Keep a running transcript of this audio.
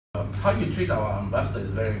how you treat our ambassador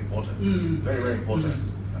is very important. Very, very important.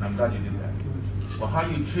 And I'm glad you did that. But how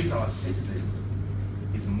you treat our citizens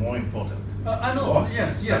is more important. I know. Us,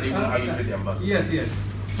 yes. than even how you treat the ambassador. Yes.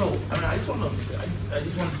 So I mean, I just want to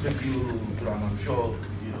take you through, and I'm sure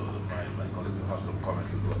you know my colleagues will have some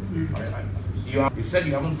comments as well. You said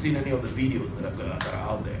you haven't seen any of the videos that are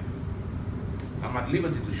out there. I'm at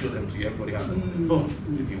liberty to show them to you. Everybody has a phone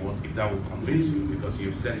if you want, if that will convince you, because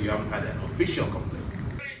you've said you haven't had an official complaint.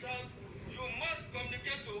 You must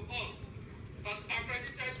communicate to us as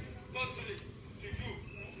accredited consulate to you.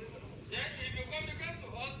 Then if you communicate to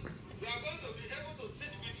us, we are going to be able to sit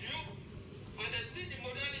with you and then see the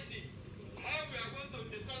modality, how we are going to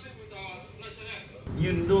discuss it with our national.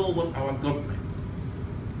 You know what our government,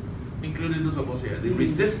 including those of us here, the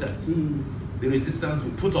resistance we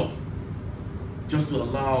put up just to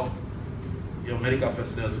allow your medical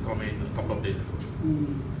personnel to come in a couple of days ago.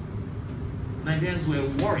 Nigerians were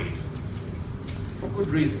worried for good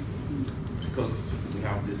reason, because we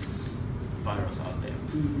have this virus out there.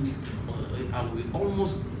 And we're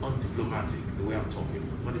almost undiplomatic the way I'm talking,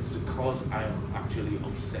 but it's because I am actually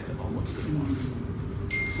upset about what's going on.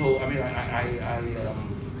 So I mean,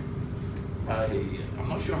 I'm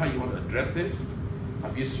not sure how you want to address this.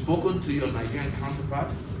 Have you spoken to your Nigerian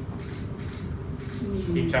counterpart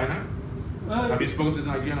in China? Have you spoken to the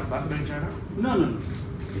Nigerian ambassador in China? No.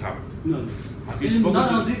 You haven't? No. Have you spoken not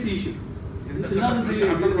to on this issue.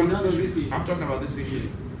 I'm talking about this issue.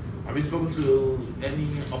 Have you spoken to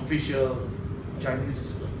any official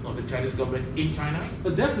Chinese of the Chinese government in China?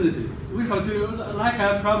 Definitely. We have to, like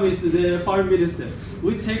I promised the foreign minister,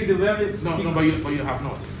 we take the very... No, but you have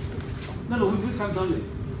not. No, we have done it.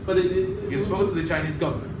 But you spoke to the Chinese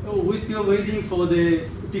government? We're still waiting for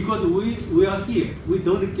because we are here. We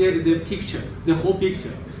don't get the picture, the whole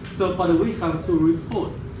picture. So, but we have to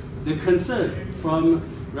report the concern from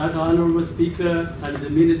Right Honorable Speaker and the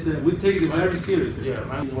Minister. We take it very seriously. Yeah,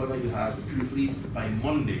 whether you have, please, by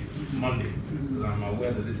Monday, because I'm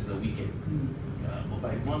aware that this is a weekend, but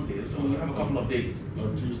by Monday, so we have a couple of days. Or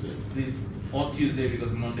Tuesday. Please, or Tuesday,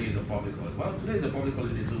 because Monday is a public holiday. Well, today is a public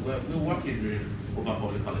holiday, so we're working over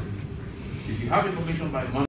public holiday. If you have information by Monday,